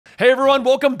Hey everyone,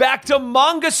 welcome back to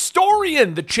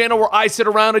Mangastorian, the channel where I sit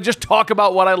around and just talk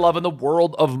about what I love in the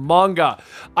world of manga.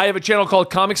 I have a channel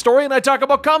called Comic Story and I talk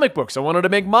about comic books. I wanted to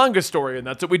make Mangastorian, and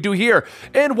that's what we do here.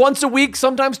 And once a week,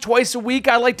 sometimes twice a week,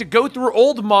 I like to go through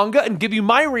old manga and give you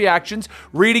my reactions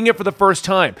reading it for the first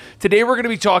time. Today we're going to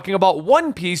be talking about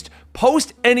One Piece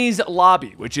Post Enies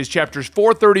Lobby, which is chapters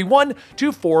 431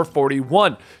 to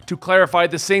 441. To clarify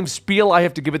the same spiel I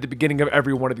have to give at the beginning of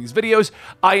every one of these videos,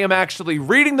 I am actually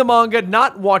reading the manga,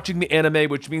 not watching the anime,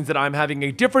 which means that I'm having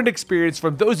a different experience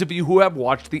from those of you who have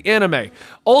watched the anime.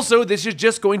 Also, this is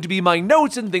just going to be my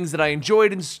notes and things that I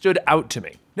enjoyed and stood out to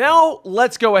me. Now,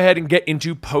 let's go ahead and get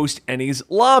into Post Enies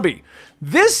Lobby.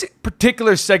 This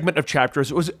particular segment of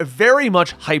chapters was very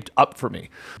much hyped up for me.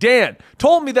 Dan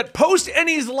told me that Post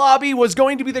Enies Lobby was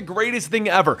going to be the greatest thing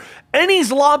ever.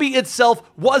 Enies Lobby itself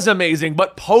was amazing,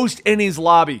 but Post Enies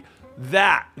Lobby,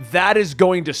 that is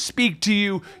going to speak to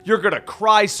you. You're going to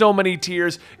cry so many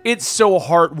tears. It's so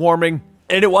heartwarming,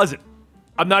 and it wasn't.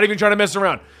 I'm not even trying to mess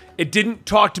around. It didn't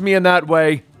talk to me in that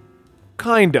way.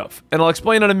 Kind of, and I'll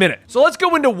explain in a minute. So let's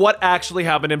go into what actually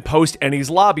happened in Post Enies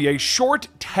Lobby, a short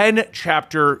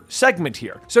 10-chapter segment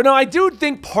here. So now I do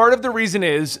think part of the reason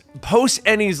is Post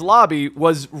Enies Lobby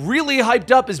was really hyped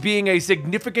up as being a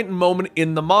significant moment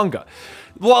in the manga.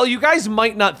 While you guys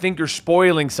might not think you're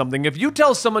spoiling something, if you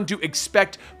tell someone to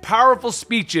expect powerful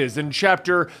speeches in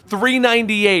chapter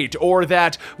 398, or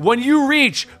that when you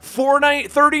reach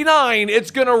 439, it's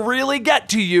gonna really get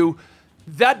to you,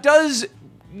 that does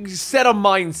set a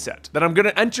mindset that I'm going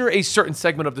to enter a certain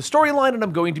segment of the storyline and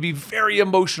I'm going to be very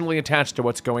emotionally attached to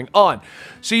what's going on.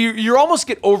 So you almost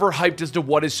get overhyped as to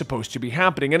what is supposed to be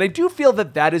happening, and I do feel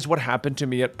that that is what happened to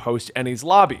me at Post Enies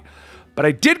Lobby. But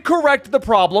I did correct the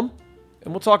problem,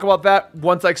 and we'll talk about that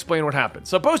once I explain what happened.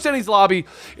 So Post Enies Lobby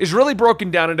is really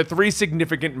broken down into 3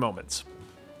 significant moments,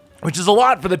 which is a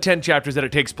lot for the 10 chapters that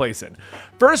it takes place in.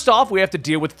 First off, we have to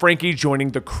deal with Franky joining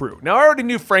the crew. Now, I already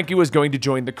knew Franky was going to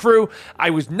join the crew.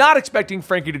 I was not expecting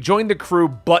Franky to join the crew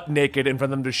butt naked and for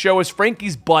them to show us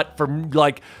Franky's butt for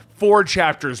like 4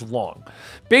 chapters long.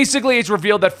 Basically, it's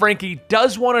revealed that Franky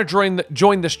does want to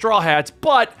join the Straw Hats,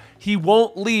 but he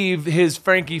won't leave his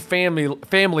Franky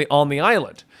family on the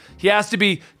island. He has to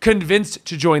be convinced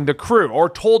to join the crew, or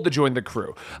told to join the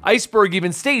crew. Iceberg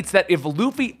even states that if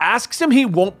Luffy asks him, he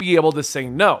won't be able to say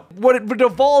no. What it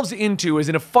devolves into is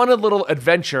in a fun little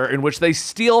adventure in which they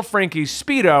steal Franky's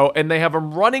Speedo and they have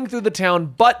him running through the town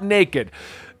butt naked,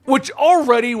 which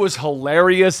already was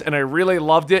hilarious and I really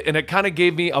loved it, and it kind of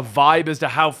gave me a vibe as to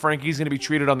how Franky's going to be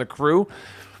treated on the crew.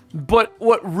 But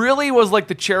what really was like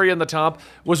the cherry on the top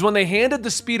was when they handed the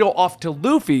Speedo off to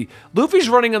Luffy. Luffy's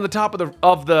running on the top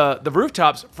of the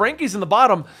rooftops. Franky's in the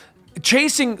bottom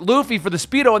chasing Luffy for the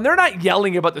Speedo, and they're not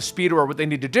yelling about the Speedo or what they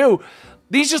need to do.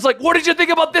 He's just like, what did you think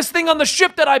about this thing on the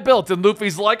ship that I built? And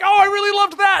Luffy's like, oh, I really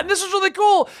loved that, and this was really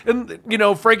cool. And, you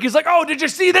know, Franky's like, oh, did you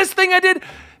see this thing I did?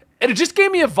 And it just gave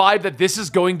me a vibe that this is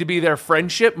going to be their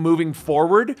friendship moving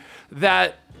forward,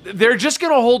 that they're just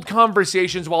going to hold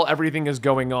conversations while everything is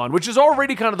going on, which is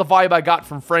already kind of the vibe I got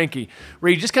from Franky,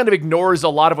 where he just kind of ignores a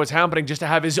lot of what's happening just to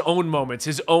have his own moments,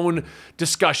 his own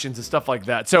discussions and stuff like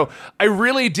that. So I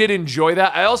really did enjoy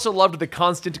that. I also loved the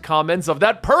constant comments of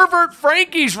that pervert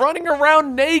Franky's running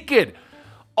around naked.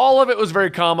 All of it was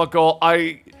very comical.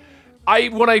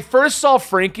 When I first saw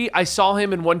Franky, I saw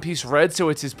him in One Piece Red, so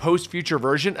it's his post-future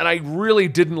version, and I really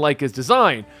didn't like his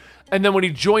design. And then when he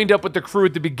joined up with the crew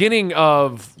at the beginning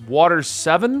of Water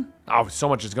 7, oh, so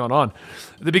much has gone on.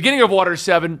 At the beginning of Water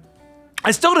 7,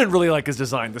 I still didn't really like his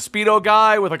design. The Speedo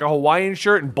guy with like a Hawaiian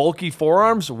shirt and bulky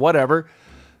forearms, whatever.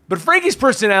 But Franky's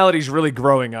personality is really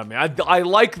growing on me. I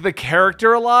like the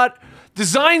character a lot.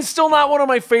 Design's still not one of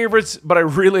my favorites, but I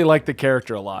really like the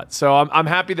character a lot. So I'm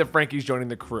happy that Franky's joining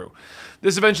the crew.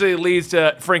 This eventually leads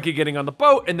to Franky getting on the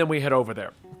boat, and then we head over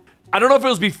there. I don't know if it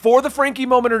was before the Franky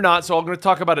moment or not, so I'm going to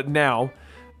talk about it now.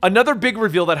 Another big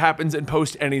reveal that happens in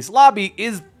Post Enies Lobby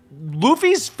is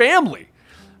Luffy's family.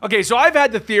 Okay, so I've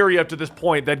had the theory up to this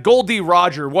point that Gold D.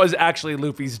 Roger was actually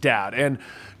Luffy's dad, and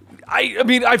I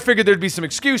mean, I figured there'd be some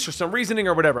excuse or some reasoning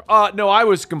or whatever. No, I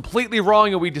was completely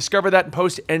wrong, and we discovered that in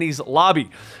Post Enies Lobby.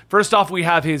 First off, we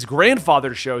have his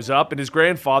grandfather shows up, and his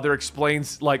grandfather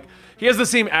explains, like, he has the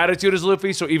same attitude as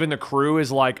Luffy, so even the crew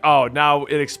is like, oh, now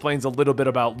it explains a little bit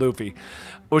about Luffy,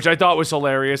 which I thought was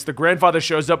hilarious. The grandfather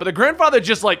shows up, but the grandfather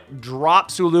just, like,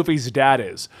 drops who Luffy's dad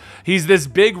is. He's this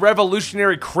big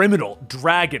revolutionary criminal,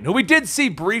 Dragon, who we did see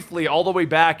briefly all the way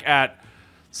back at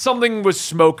something with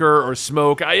Smoker or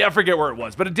Smoke. I forget where it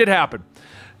was, but it did happen.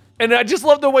 And I just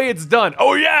love the way it's done.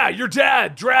 Oh yeah, your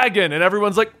dad, Dragon. And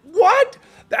everyone's like, what?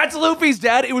 That's Luffy's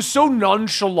dad. It was so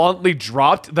nonchalantly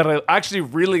dropped that I actually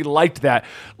really liked that.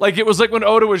 Like, it was like when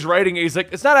Oda was writing it, he's like,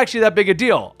 it's not actually that big a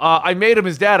deal. I made him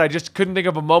his dad. I just couldn't think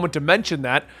of a moment to mention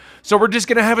that. So we're just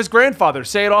going to have his grandfather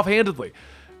say it offhandedly.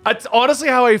 That's honestly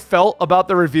how I felt about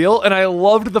the reveal, and I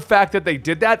loved the fact that they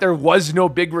did that. There was no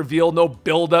big reveal, no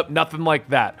build-up, nothing like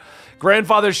that.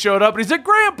 Grandfather showed up, and he said,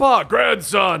 Grandpa,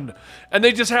 grandson. And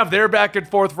they just have their back and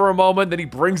forth for a moment, then he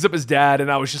brings up his dad,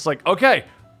 and I was just like, okay,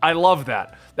 I love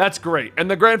that. That's great. And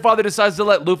the grandfather decides to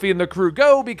let Luffy and the crew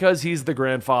go because he's the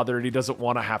grandfather, and he doesn't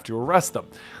want to have to arrest them.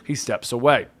 He steps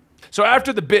away. So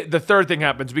after the third thing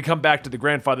happens, we come back to the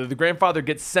grandfather. The grandfather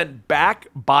gets sent back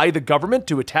by the government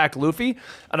to attack Luffy.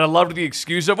 And I loved the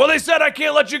excuse of, well, they said I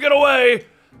can't let you get away,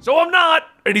 so I'm not.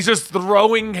 And he's just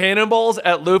throwing cannonballs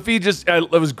at Luffy.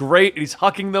 It was great. He's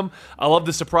hucking them. I love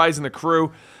the surprise in the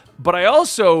crew. But I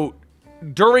also,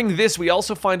 during this, we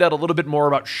also find out a little bit more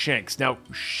about Shanks. Now,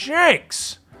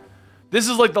 Shanks... This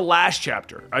is like the last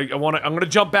chapter. I'm gonna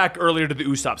jump back earlier to the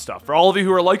Usopp stuff. For all of you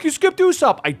who are like, you skipped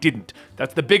Usopp. I didn't.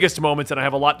 That's the biggest moments, and I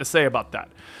have a lot to say about that.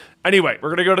 Anyway, we're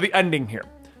gonna go to the ending here.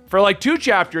 For like 2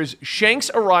 chapters, Shanks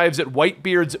arrives at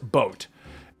Whitebeard's boat,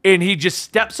 and he just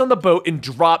steps on the boat and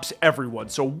drops everyone.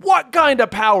 So what kind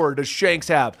of power does Shanks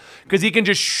have? Because he can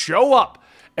just show up,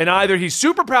 and either he's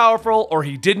super powerful or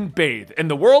he didn't bathe. In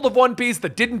the world of One Piece, the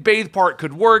didn't bathe part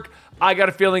could work. I got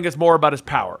a feeling it's more about his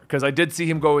power, because I did see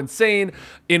him go insane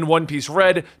in One Piece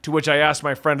Red, to which I asked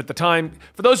my friend at the time.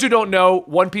 For those who don't know,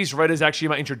 One Piece Red is actually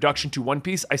my introduction to One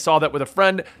Piece. I saw that with a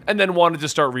friend and then wanted to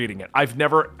start reading it. I've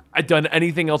never done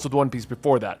anything else with One Piece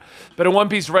before that. But in One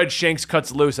Piece Red, Shanks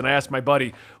cuts loose, and I asked my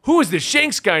buddy, who is this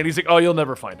Shanks guy? And he's like, oh, you'll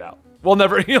never find out. We'll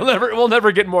never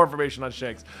get more information on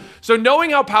Shanks. So knowing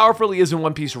how powerful he is in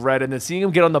One Piece Red, and then seeing him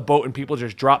get on the boat and people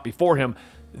just drop before him,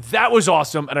 that was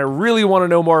awesome, and I really want to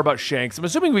know more about Shanks. I'm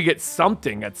assuming we get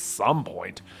something at some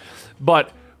point.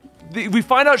 But we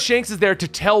find out Shanks is there to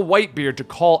tell Whitebeard to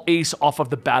call Ace off of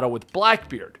the battle with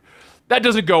Blackbeard. That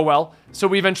doesn't go well, so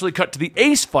we eventually cut to the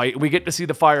Ace fight, and we get to see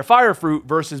the Fire Fruit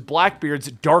versus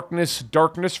Blackbeard's Darkness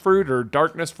Fruit, or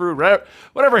Darkness Fruit,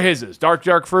 whatever his is,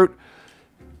 Dark Fruit.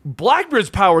 Blackbeard's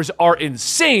powers are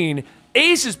insane,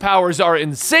 Ace's powers are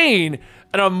insane,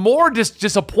 and I'm more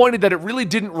disappointed that it really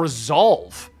didn't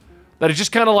resolve. That it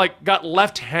just kind of like got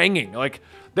left hanging. Like,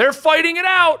 they're fighting it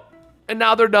out, and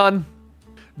now they're done.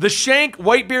 The Shank,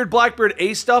 Whitebeard, Blackbeard,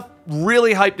 Ace stuff,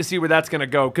 really hyped to see where that's gonna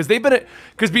go. Because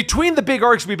between the big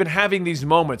arcs, we've been having these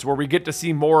moments where we get to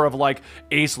see more of like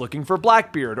Ace looking for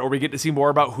Blackbeard, or we get to see more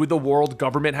about who the world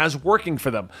government has working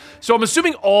for them. So I'm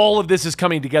assuming all of this is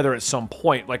coming together at some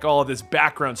point, like all of this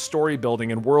background story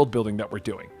building and world building that we're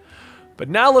doing. But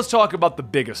now let's talk about the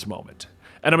biggest moment.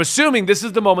 And I'm assuming this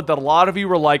is the moment that a lot of you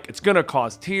were like, it's gonna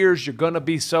cause tears, you're gonna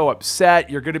be so upset,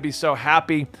 you're gonna be so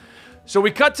happy. So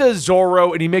we cut to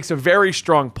Zoro, and he makes a very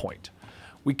strong point.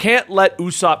 We can't let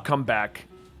Usopp come back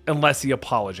unless he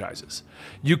apologizes.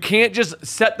 You can't just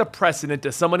set the precedent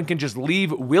that someone can just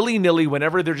leave willy-nilly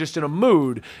whenever they're just in a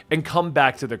mood and come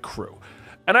back to the crew.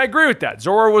 And I agree with that.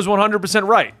 Zoro was 100%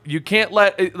 right. You can't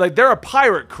let, like, they're a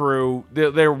pirate crew.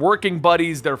 They're working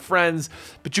buddies, they're friends,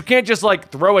 but you can't just, like,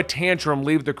 throw a tantrum,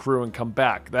 leave the crew, and come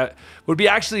back. That would be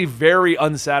actually very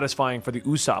unsatisfying for the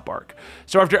Usopp arc.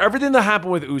 So after everything that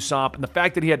happened with Usopp, and the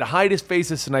fact that he had to hide his face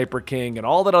as Sniper King, and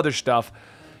all that other stuff,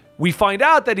 we find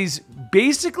out that he's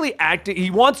basically acting,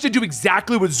 he wants to do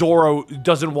exactly what Zoro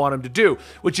doesn't want him to do,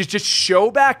 which is just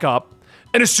show back up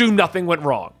and assume nothing went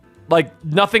wrong. Like,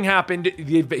 nothing happened,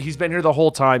 he's been here the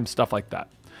whole time, stuff like that.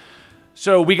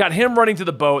 So we got him running to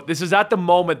the boat. This is at the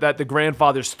moment that the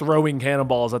grandfather's throwing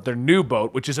cannonballs at their new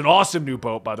boat, which is an awesome new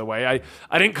boat, by the way.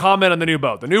 I didn't comment on the new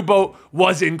boat. The new boat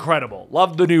was incredible.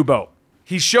 Loved the new boat.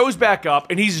 He shows back up,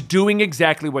 and he's doing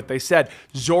exactly what they said.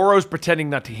 Zoro's pretending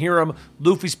not to hear him.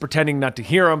 Luffy's pretending not to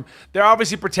hear him. They're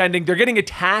obviously pretending. They're getting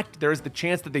attacked. There's the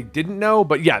chance that they didn't know,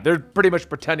 but yeah, they're pretty much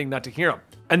pretending not to hear him.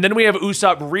 And then we have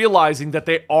Usopp realizing that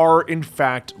they are, in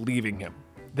fact, leaving him.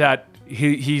 That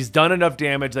he's done enough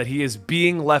damage, that he is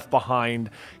being left behind.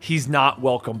 He's not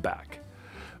welcome back.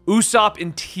 Usopp,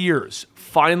 in tears,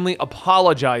 finally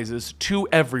apologizes to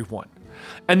everyone.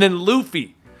 And then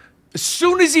Luffy, as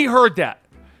soon as he heard that,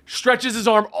 stretches his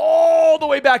arm all the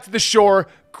way back to the shore,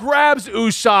 grabs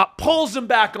Usopp, pulls him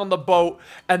back on the boat,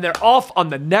 and they're off on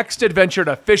the next adventure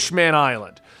to Fishman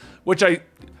Island, which I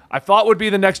thought would be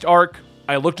the next arc.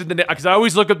 I looked at because I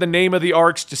always look up the name of the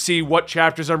arcs to see what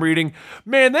chapters I'm reading.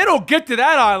 Man, they don't get to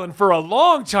that island for a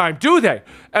long time, do they?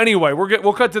 Anyway,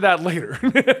 we'll cut to that later.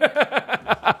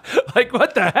 Like,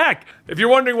 what the heck? If you're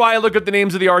wondering why I look at the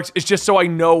names of the arcs, it's just so I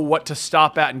know what to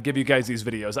stop at and give you guys these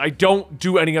videos. I don't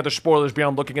do any other spoilers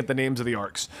beyond looking at the names of the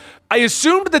arcs. I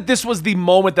assumed that this was the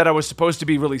moment that I was supposed to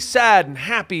be really sad and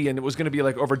happy and it was going to be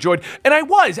like overjoyed. And I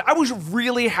was. I was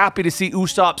really happy to see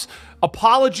Usopp's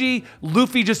apology,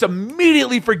 Luffy just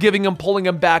immediately forgiving him, pulling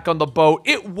him back on the boat.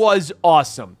 It was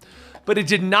awesome. But it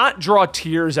did not draw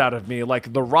tears out of me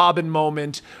like the Robin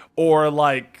moment or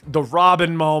like the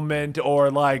Robin moment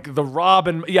or like the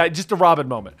Robin, yeah, just the Robin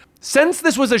moment. Since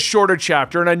this was a shorter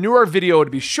chapter and I knew our video would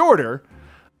be shorter,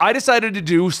 I decided to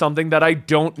do something that I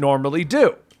don't normally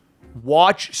do.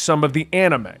 Watch some of the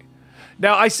anime.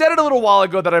 Now, I said it a little while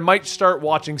ago that I might start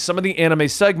watching some of the anime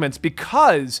segments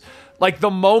because like the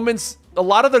moments, a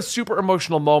lot of the super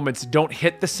emotional moments don't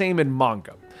hit the same in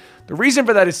manga. The reason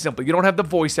for that is simple. You don't have the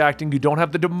voice acting, you don't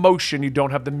have the emotion, you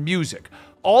don't have the music.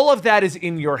 All of that is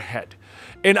in your head.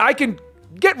 And I can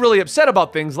get really upset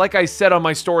about things, like I said on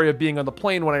my story of being on the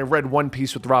plane when I read One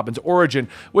Piece with Robin's origin,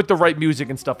 with the right music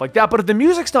and stuff like that. But if the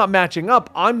music's not matching up,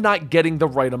 I'm not getting the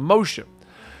right emotion.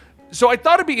 So I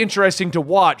thought it'd be interesting to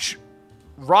watch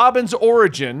Robin's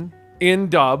origin in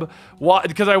dub,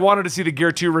 because I wanted to see the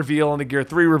Gear 2 reveal and the Gear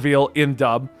 3 reveal in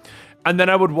dub. And then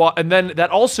that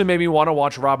also made me want to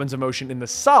watch Robin's emotion in the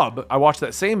sub. I watched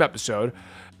that same episode.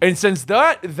 And since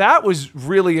that was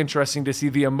really interesting to see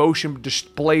the emotion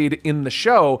displayed in the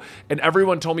show, and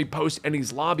everyone told me post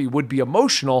Enies Lobby would be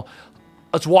emotional,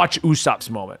 let's watch Usopp's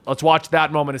moment. Let's watch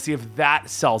that moment and see if that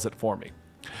sells it for me.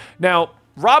 Now,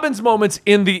 Robin's moments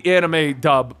in the anime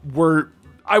dub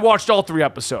I watched all 3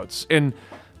 episodes, and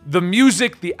the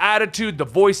music, the attitude, the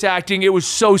voice acting, it was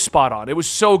so spot on. It was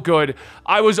so good.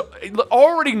 I was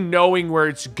already knowing where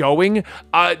it's going.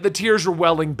 The tears were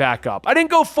welling back up. I didn't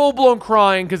go full-blown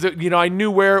crying because, I knew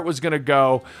where it was going to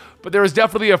go. But there was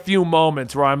definitely a few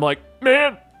moments where I'm like,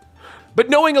 man. But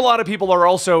knowing a lot of people are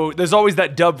also, there's always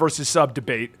that dub versus sub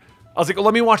debate. I was like, well,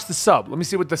 let me watch the sub. Let me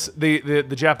see what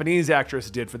the Japanese actress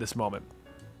did for this moment.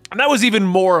 And that was even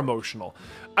more emotional.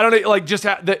 I don't know, like just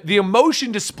the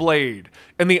emotion displayed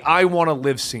in the I Wanna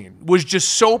Live scene was just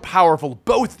so powerful,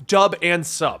 both dub and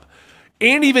sub.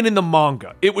 And even in the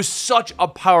manga, it was such a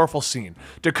powerful scene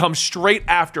to come straight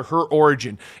after her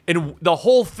origin. And the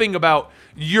whole thing about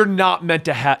you're not meant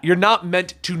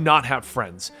to not have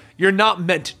friends. You're not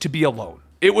meant to be alone.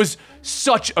 It was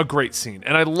such a great scene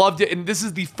and I loved it. And this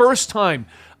is the first time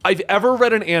I've ever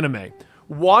read an anime,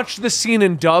 watched the scene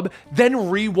in dub, then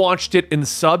rewatched it in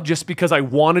sub just because I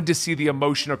wanted to see the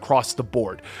emotion across the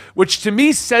board, which to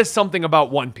me says something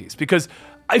about One Piece because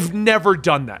I've never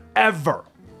done that, ever.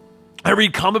 I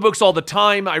read comic books all the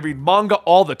time, I read manga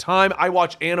all the time, I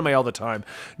watch anime all the time.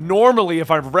 Normally, if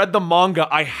I've read the manga,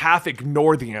 I half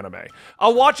ignore the anime.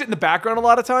 I'll watch it in the background a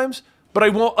lot of times, but I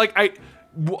won't,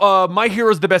 My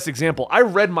Hero's the best example. I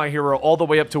read My Hero all the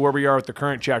way up to where we are with the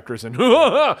current chapters, and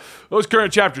those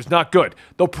current chapters, not good.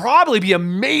 They'll probably be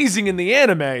amazing in the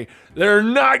anime. They're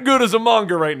not good as a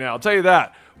manga right now, I'll tell you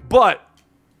that. But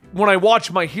when I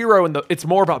watch My Hero, it's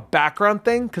more about background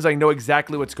thing, because I know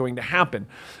exactly what's going to happen,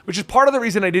 which is part of the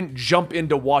reason I didn't jump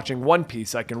into watching One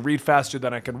Piece. I can read faster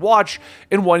than I can watch,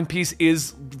 and One Piece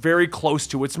is very close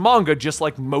to its manga, just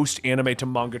like most anime to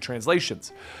manga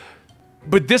translations.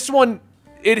 But this one,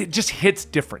 it just hits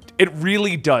different. It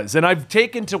really does. And I've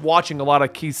taken to watching a lot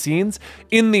of key scenes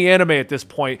in the anime at this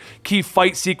point. Key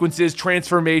fight sequences,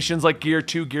 transformations like Gear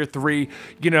 2, Gear 3,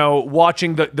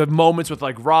 watching the moments with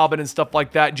like Robin and stuff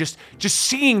like that. Just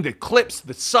seeing the clips,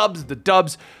 the subs, the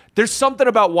dubs. There's something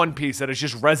about One Piece that is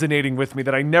just resonating with me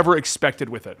that I never expected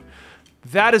with it.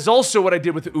 That is also what I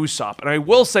did with Usopp. And I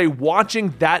will say,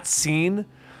 watching that scene,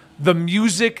 the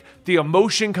music, the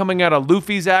emotion coming out of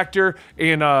Luffy's actor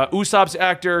and Usopp's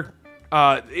actor,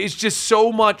 it's just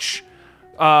so much.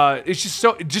 I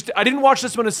didn't watch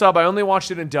this one in sub. I only watched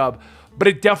it in dub, but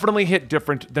it definitely hit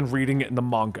different than reading it in the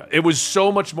manga. It was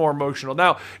so much more emotional.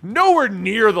 Now, nowhere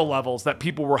near the levels that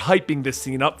people were hyping this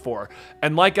scene up for.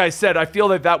 And like I said, I feel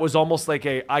that was almost like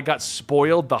I got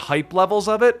spoiled the hype levels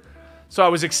of it. So I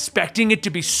was expecting it to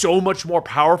be so much more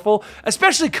powerful,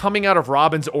 especially coming out of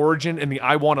Robin's origin in the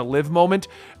I Wanna Live moment,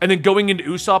 and then going into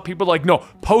Usopp, people are like, no,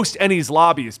 post Enies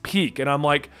Lobby is peak. And I'm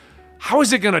like, how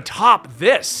is it gonna top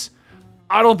this?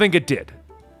 I don't think it did,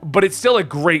 but it's still a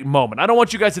great moment. I don't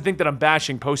want you guys to think that I'm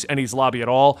bashing post Enies Lobby at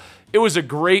all. It was a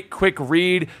great, quick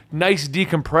read, nice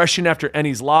decompression after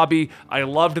Enies Lobby. I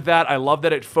loved that. I love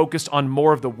that it focused on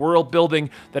more of the world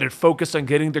building, that it focused on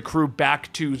getting the crew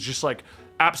back to just like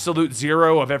absolute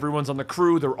zero of everyone's on the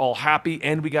crew. They're all happy,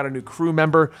 and we got a new crew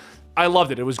member. I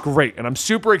loved it. It was great. And I'm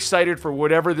super excited for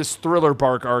whatever this Thriller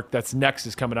Bark arc that's next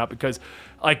is coming up because,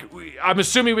 like, I'm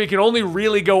assuming we can only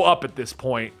really go up at this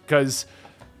point because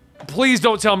please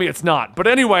don't tell me it's not. But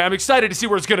anyway, I'm excited to see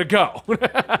where it's going to go.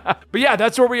 But yeah,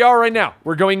 that's where we are right now.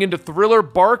 We're going into Thriller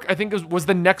Bark, I think was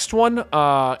the next one.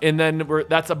 And then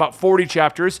that's about 40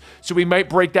 chapters. So we might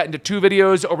break that into 2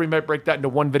 videos or we might break that into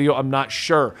 1 video. I'm not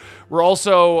sure. We're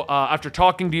also, after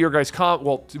talking to your guys'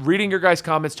 reading your guys'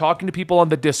 comments, talking to people on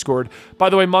the Discord. By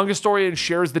the way, Mangastorian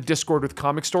shares the Discord with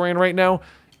Comicstorian right now.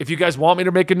 If you guys want me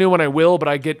to make a new one, I will, but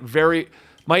I get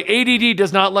my ADD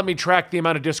does not let me track the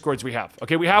amount of Discords we have.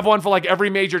 Okay, we have one for like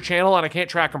every major channel and I can't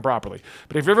track them properly.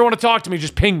 But if you ever want to talk to me,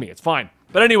 just ping me, it's fine.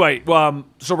 But anyway, so I'm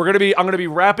gonna be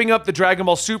wrapping up the Dragon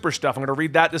Ball Super stuff. I'm gonna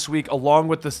read that this week along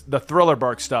with the Thriller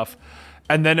Bark stuff.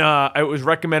 And then it was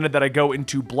recommended that I go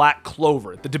into Black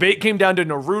Clover. The debate came down to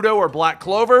Naruto or Black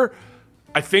Clover.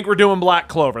 I think we're doing Black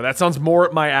Clover. That sounds more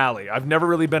up my alley. I've never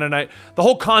really been the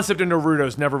whole concept of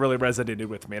Naruto's never really resonated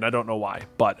with me, and I don't know why.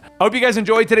 But I hope you guys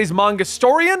enjoyed today's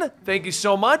Mangastorian. Thank you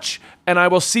so much, and I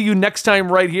will see you next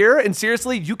time right here. And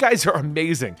seriously, you guys are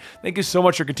amazing. Thank you so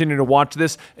much for continuing to watch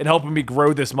this and helping me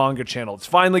grow this manga channel. It's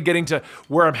finally getting to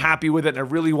where I'm happy with it, and I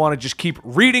really want to just keep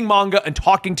reading manga and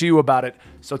talking to you about it,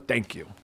 so thank you.